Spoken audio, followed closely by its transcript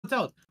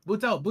Boots out.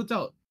 Boots out. Boots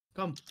out.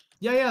 Come.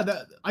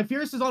 Yeah. I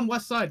Fierce is on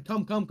west side.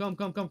 Come south.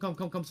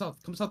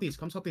 Come southeast.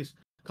 Come southeast.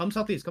 Come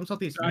southeast. Come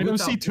southeast. I don't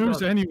see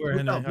twos anywhere,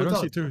 Henry. I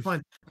don't see twos.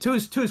 Fine.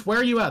 Twos. Where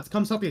are you at?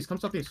 Come southeast. Come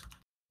southeast.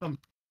 Come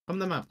on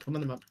the map. Come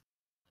on the map.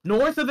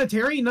 North of the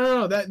Terry?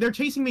 No. They're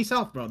chasing me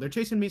south, bro. They're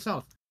chasing me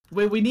south.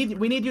 We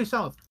need you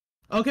south.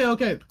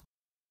 Okay.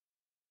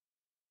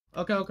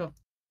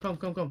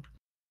 Come.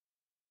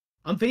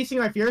 I'm facing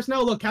my Fierce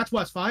now. Look, catch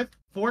west. 5,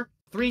 4,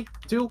 3,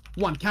 2,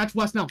 1. Catch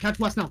west now.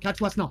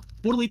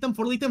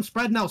 Fortalite them.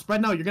 Spread now.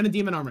 You're gonna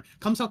demon armor.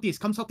 Come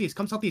southeast.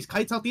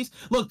 Kite southeast.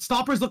 Look,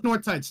 stoppers look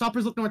north side.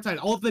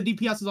 All of the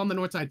DPS is on the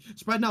north side.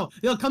 Spread now.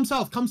 Yo, come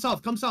south.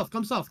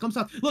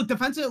 Look,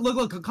 defensive.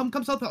 Look. Come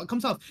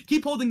south.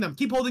 Keep holding them.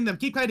 Keep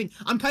kiting.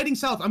 I'm kiting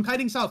south.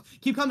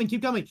 Keep coming.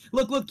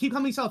 Look. Keep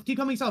coming south.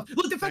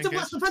 Look, defensive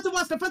west.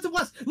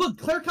 Look,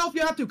 clear cow if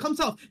you have to. Come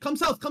south.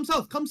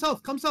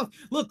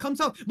 Look, come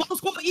south. Bomb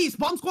squad east.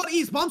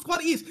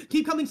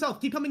 Keep coming south.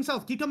 Defensive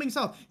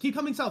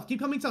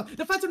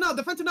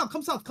now.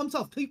 Come south.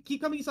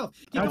 Keep coming south.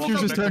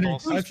 Fuse is turning.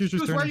 Where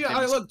are you?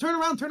 All right, look, turn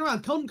around.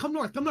 Come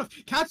north.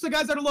 Catch the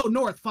guys that are low.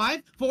 North.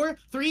 5, 4,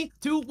 3,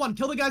 2, 1.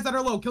 Kill the guys that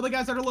are low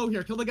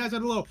here. Kill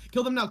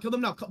them now.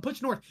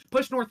 Push north,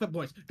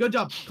 boys. Good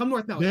job. Come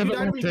north now. They have a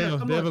long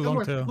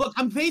tail. Look,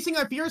 I'm facing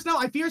Fierce now.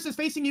 Fierce is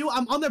facing you.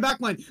 I'm on their back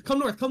line. Come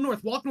north.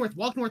 Walk north,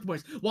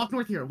 boys. Walk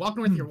north here. Walk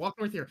north here.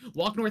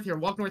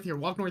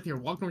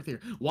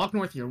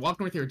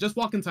 Just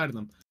walk inside of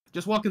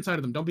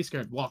them. Don't be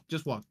scared.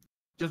 Just walk.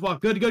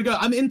 Good.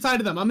 I'm inside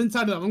of them. I'm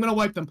gonna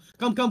wipe them.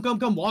 Come.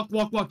 Walk.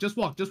 Just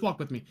walk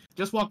with me,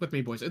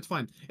 boys. It's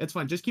fine.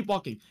 Just keep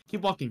walking.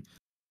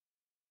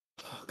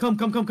 Come.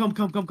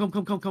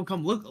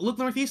 Look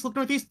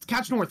northeast.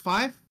 Catch north.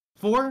 5,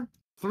 4,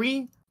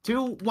 3,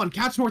 2, 1.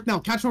 Catch north now.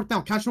 Catch north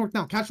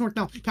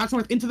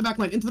into the back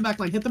line. Hit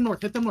them north.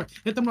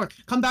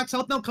 Come back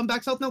south now.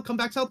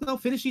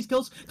 Finish these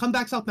kills. Come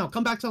back south now.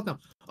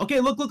 Okay,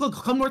 look.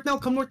 Come north now.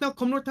 Kill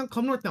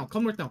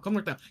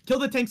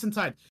the tanks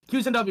inside.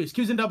 Q's and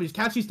W's.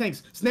 Catch these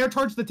tanks. Snare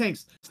charge the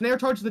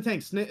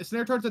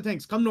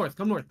tanks. Come north.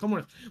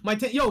 My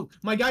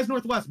guys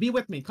northwest. Be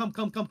with me. Come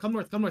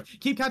north.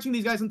 Keep catching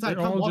these guys inside.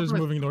 They're all just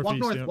moving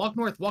northeast. Walk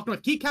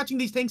north. Keep catching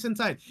these tanks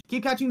inside.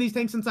 Keep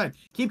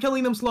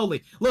killing them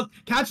slowly. Look,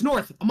 catch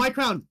north. My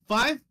crown.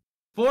 5,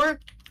 4,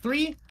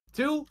 3,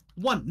 2,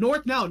 1.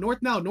 North now.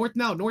 Good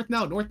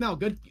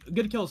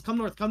kills. Come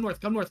north.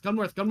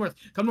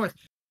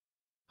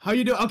 How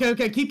you doing?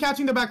 Okay. Keep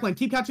catching the back line.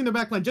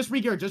 Just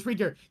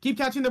regear. Keep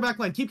catching the back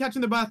line.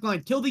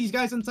 Kill these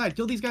guys inside.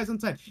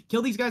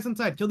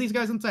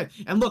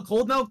 And look,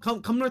 hold now.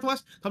 Come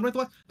northwest.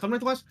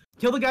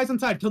 Kill the guys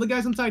inside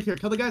here.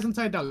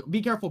 Now.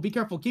 Be careful.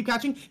 Keep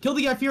catching. Kill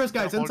the Fierce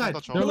guys inside.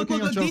 Look.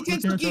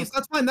 East.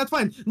 That's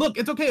fine. Look,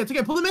 it's okay.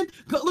 Pull them in.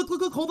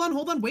 Look.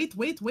 Hold on.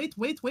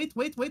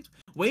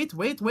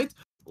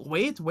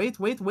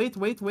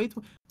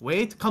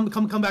 Wait.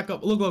 Come back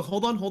up. Look.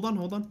 Hold on.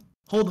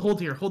 Hold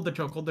here. Hold the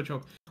choke.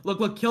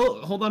 Look.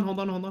 Kill. Hold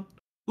on.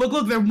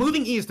 Look. They're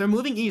moving east.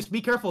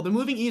 Be careful. They're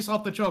moving east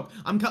off the choke.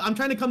 I'm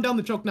trying to come down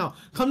the choke now.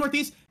 Come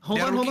northeast.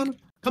 Hold on.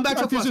 Come back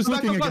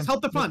southwest.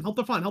 Help the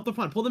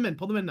front. Pull them in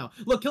now.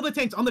 Look, kill the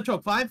tanks on the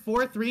choke. 5,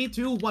 4, 3,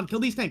 2, 1. Kill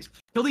these tanks.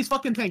 Kill these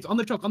fucking tanks on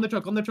the choke.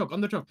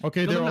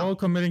 Okay, they're all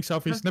committing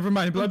southeast. Never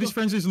mind. Bloody's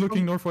Frenzy is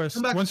looking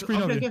northwest. One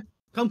screen of you.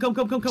 Come.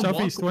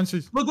 Southeast.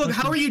 Look.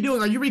 How are you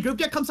doing? Are you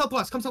regrouped yet? Come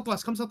southwest.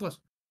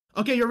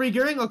 Okay, you're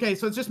regearing? Okay,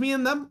 so it's just me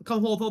and them?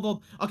 Come,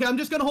 hold. Okay, I'm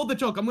just gonna hold the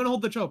choke.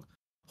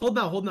 Hold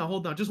now.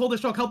 Just hold the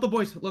choke. Help the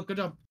boys. Look, good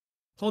job.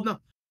 Hold now.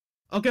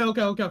 Okay.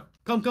 Come.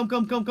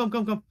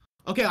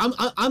 Okay,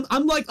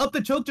 I'm like up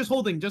the choke, just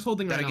holding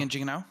right now.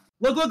 Inching now.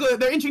 Look,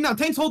 they're inching now.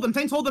 Tanks hold them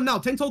now.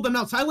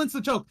 Silence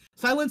the choke.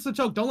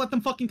 Don't let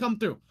them fucking come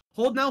through.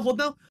 Hold now.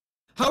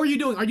 How are you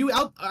doing? Are you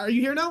out? Are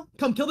you here now?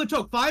 Come, kill the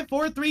choke. 5,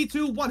 4, 3,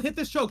 2, 1. Hit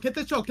this choke.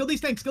 Kill these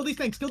tanks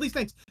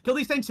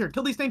here.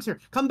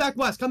 Come back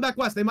west.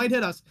 They might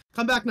hit us.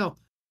 Come back now.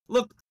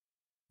 Look.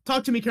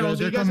 Talk to me, Carol.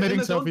 They're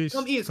committing southeast.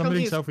 Come east.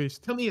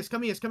 Southeast. Come east.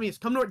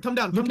 Come north. Come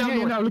down. Looking at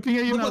you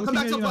now.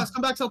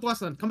 Come back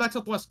southwest then.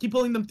 Keep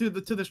pulling them to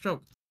this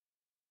choke.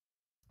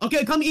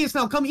 Okay, come east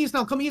now. Come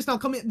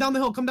down the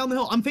hill.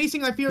 I'm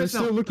facing Fierce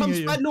now. Come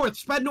spread north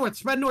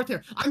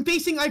here. I'm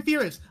facing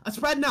Fierce.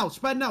 Spread now.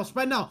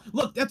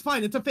 Look, that's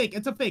fine. It's a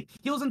fake.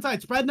 Heals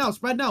inside. Spread now.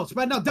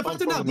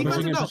 Defensive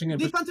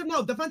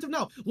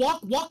now.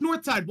 Walk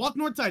north side.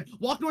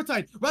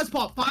 Res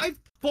pop. 5,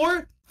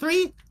 4,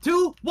 3,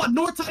 2, 1.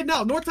 North side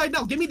now.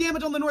 Give me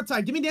damage on the north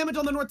side.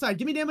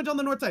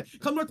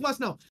 Come northwest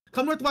now.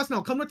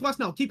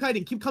 Keep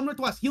kiting. Come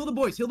northwest. Heal the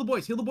boys here.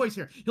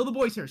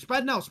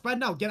 Spread now.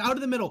 Get out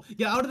of the middle.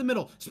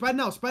 Spread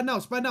now.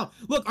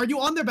 Look, are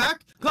you on their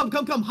back? Come.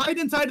 Hide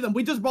inside of them.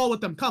 We just brawl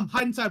with them. Come,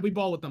 hide inside. We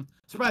brawl with them.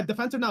 Spread.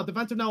 Defensive now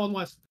on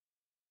west.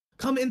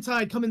 Come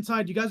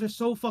inside. You guys are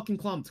so fucking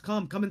clumped.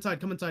 Come inside.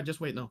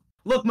 Just wait now.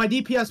 Look, my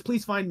DPS,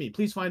 please find me.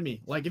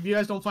 Like, if you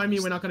guys don't find me,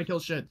 we're not gonna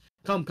kill shit.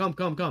 Come.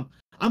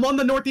 I'm on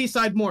the northeast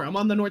side more.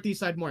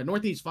 Northeast,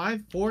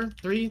 5, 4,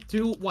 3,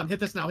 2, 1.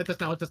 Hit this now. Oh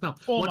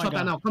Watch out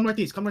that now. Come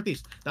northeast.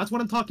 That's what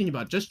I'm talking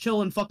about. Just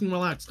chill and fucking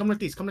relax. Come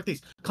northeast. Come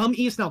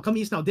east now.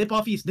 Dip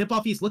off east.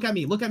 Look at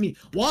me.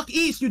 Walk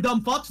east, you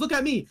dumb fucks. Look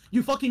at me.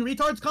 You fucking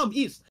retards. Come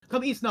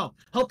east now.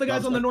 Help the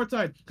guys on the north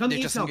side. Come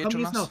east now.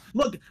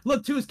 Look,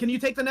 twos. Can you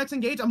take the next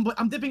engage?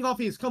 I'm dipping off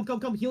east. Come.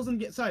 Heels and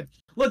get side.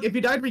 Look, if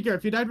you died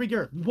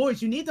regear.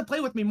 Boys, you need to play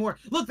with me more.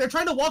 Look, they're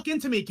trying to walk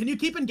into me. Can you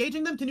keep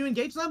engaging them? Can you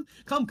engage them?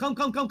 Come.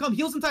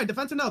 Heels inside.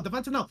 Defensive now.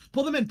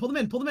 Pull them in.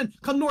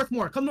 Come north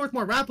more.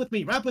 Wrap with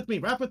me. Wrap.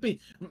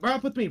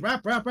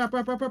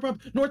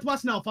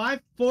 Northwest now.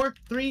 5, 4,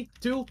 3,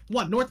 2,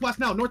 1. Northwest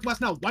now.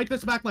 Wipe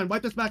this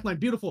backline.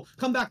 Beautiful.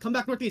 Come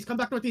back northeast.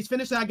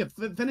 Finish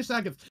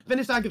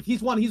Agav.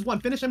 He's one.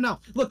 Finish him now.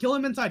 Look, kill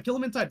him inside.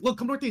 Look,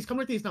 come northeast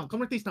now.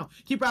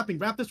 Keep wrapping.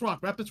 Wrap this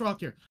rock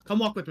here. Come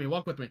walk with me.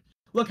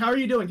 Look, how are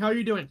you doing?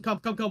 Come.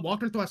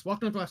 Walk northwest.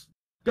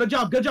 Good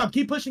job.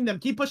 Keep pushing them.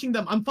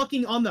 I'm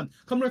fucking on them.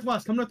 Come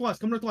northwest.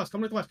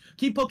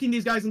 Keep poking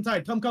these guys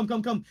inside. Come.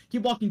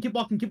 Keep walking. Come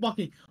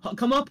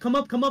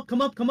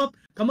up.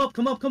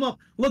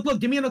 Look,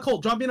 give me an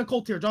occult. Drop me an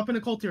occult here.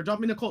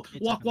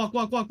 Walk.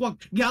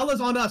 Gala's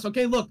on us.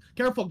 Okay, look.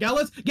 Careful.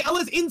 Gala's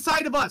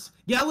inside of us.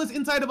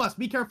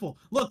 Be careful.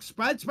 Look,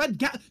 spread.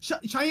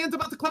 Cheyenne's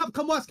about to clap.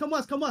 Come west.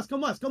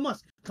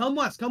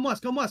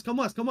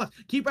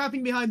 Keep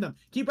wrapping behind them.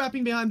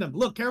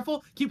 Look,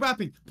 careful. Keep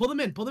wrapping. Pull them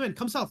in.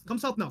 Come south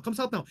now.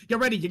 Get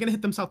ready. You're gonna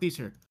hit them southeast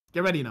here.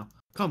 Get ready now.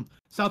 Come.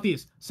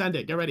 Southeast. Send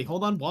it. Get ready.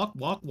 Hold on. Walk.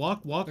 Kill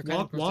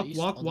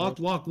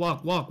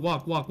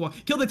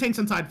the tanks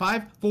inside.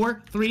 5,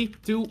 4, 3,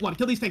 2, 1.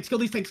 Kill these tanks here.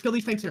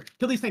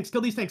 Kill these tanks.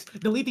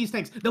 Delete these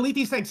tanks.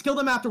 Kill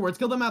them afterwards.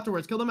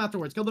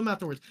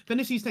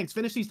 Finish these tanks.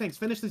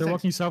 They're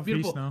walking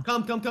southeast now.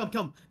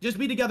 Come. Just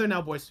be together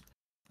now, boys.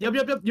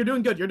 Yep. You're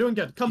doing good.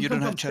 Come. You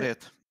don't have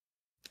chariot.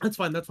 That's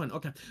fine.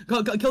 Okay.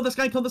 Kill this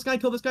guy. Poke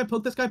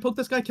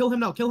this guy. Kill him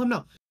now.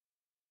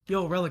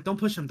 Yo, Relic, don't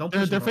push him.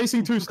 They're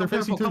facing twos.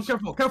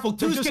 Careful.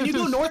 Twos, can you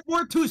go north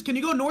more? Can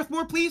you go north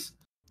more, please?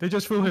 They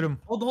just full hit him.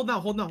 Hold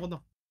now.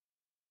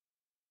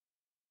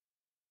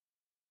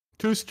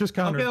 Twos just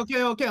counter.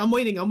 Okay. I'm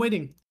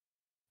waiting.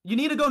 You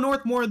need to go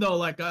north more though.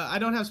 Like I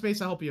don't have space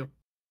to help you.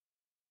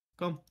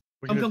 Come.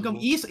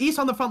 East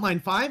on the front line.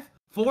 5,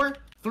 4,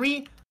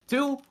 3,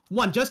 2,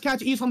 1. Just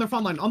catch east on the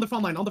front line.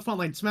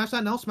 Smash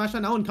that now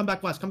and come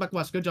back west.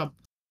 Good job.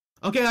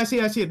 Okay, I see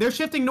it. They're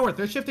shifting north.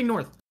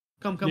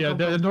 Come. Yeah,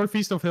 they're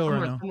northeast of hill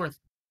right now. Come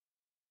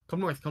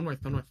north.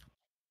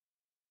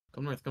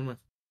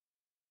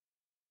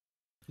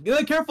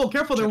 Yeah, careful.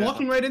 They're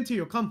walking right into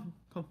you. Come.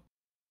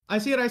 I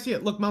see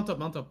it. Look, mount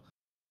up.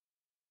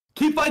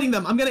 Keep fighting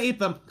them. I'm gonna ape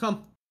them.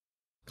 Come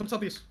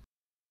southeast.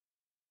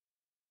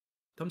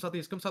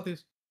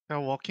 They're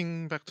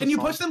walking back to Can you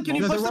push them?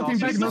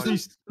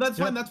 Northeast. That's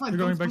fine. They're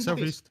going back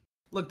southeast.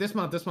 Look,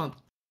 dismount.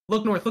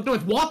 Look north.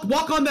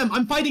 Walk on them.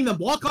 I'm fighting them.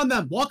 Walk on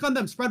them.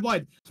 Spread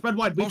wide. We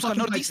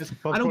fucking fight this.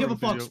 I don't give a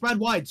fuck. Spread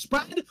wide.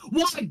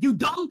 You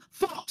dumb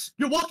fucks.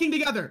 You're walking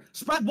together.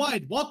 Spread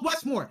wide. Walk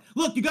west more.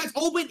 Look, you guys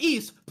all went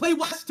east. Play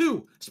west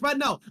too. Spread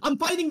now. I'm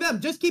fighting them.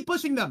 Just keep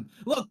pushing them.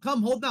 Look,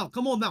 come hold now.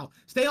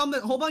 Stay on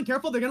the. Hold on.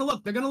 Careful. They're gonna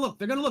look.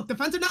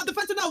 Defensive now.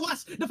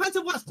 West.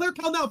 Clear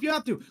Cal now if you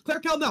have to. Clear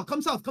Cal now.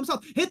 Come south.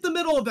 Hit the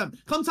middle of them.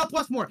 Come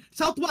southwest more.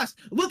 Southwest.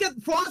 Look at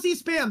Frozzy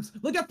spams.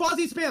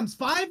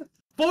 5,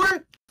 4,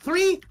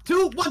 3,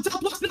 2, 1.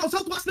 Southwest now.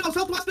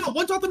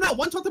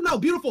 One shot them now.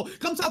 Beautiful.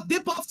 Come south.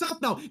 Dip off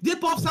south now.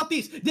 Dip off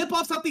southeast. Dip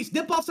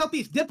off.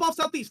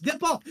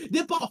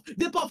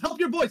 Help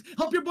your boys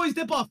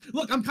dip off.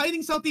 Look, I'm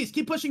kiting southeast.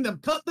 Keep pushing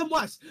them. Cut them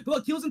west.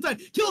 Look, heels inside.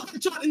 Kill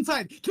headshot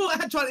inside. Kill a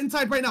headshot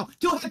inside right now.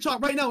 Kill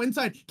headshot right now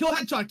inside. Kill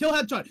headshot.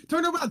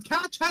 Turn around.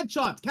 Catch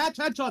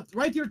headshot.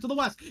 Right here to the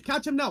west.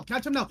 Catch him now.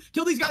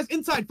 Kill these guys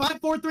inside.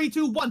 5, 4, 3,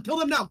 2, 1. Kill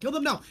them now.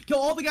 Kill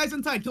all the guys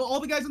inside.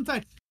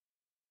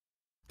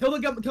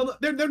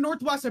 They're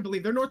northwest, I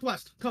believe. They're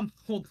northwest. Come,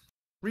 hold.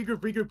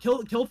 Regroup.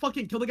 Kill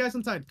the guys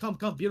inside. Come,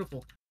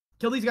 beautiful.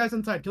 Kill these guys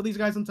inside.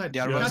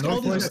 Yeah,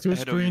 northwest, 2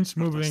 screens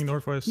moving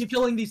northwest. Keep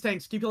killing these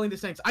tanks.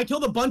 I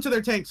killed a bunch of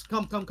their tanks.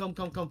 Come.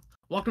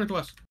 Walk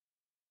northwest.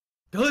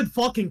 Good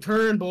fucking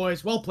turn,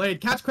 boys. Well played.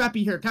 Catch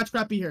Crappy here. Catch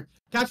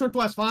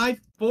northwest. 5,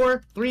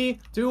 4, 3,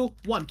 2,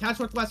 1. Catch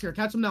northwest here.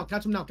 Catch him now.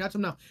 Catch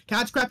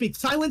Crappy.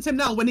 Silence him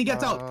now when he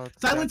gets out.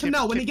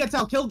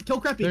 Kill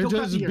Crappy. They're Kill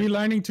just Crappy here.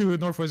 beelining to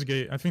northwest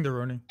gate. I think they're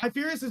running.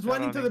 Furious is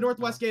running to the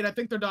northwest gate. I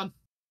think they're done.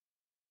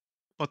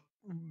 But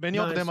many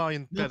of them are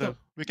in better.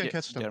 We can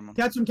catch them.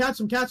 Catch him.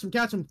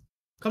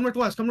 Come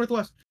northwest.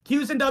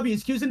 Q's and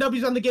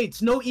W's on the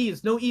gates. No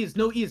E's.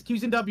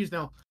 Q's and W's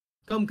now.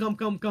 Come.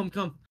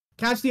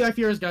 Catch the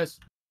Ifears, guys.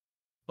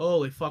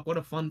 Holy fuck, what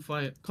a fun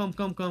fight. Come.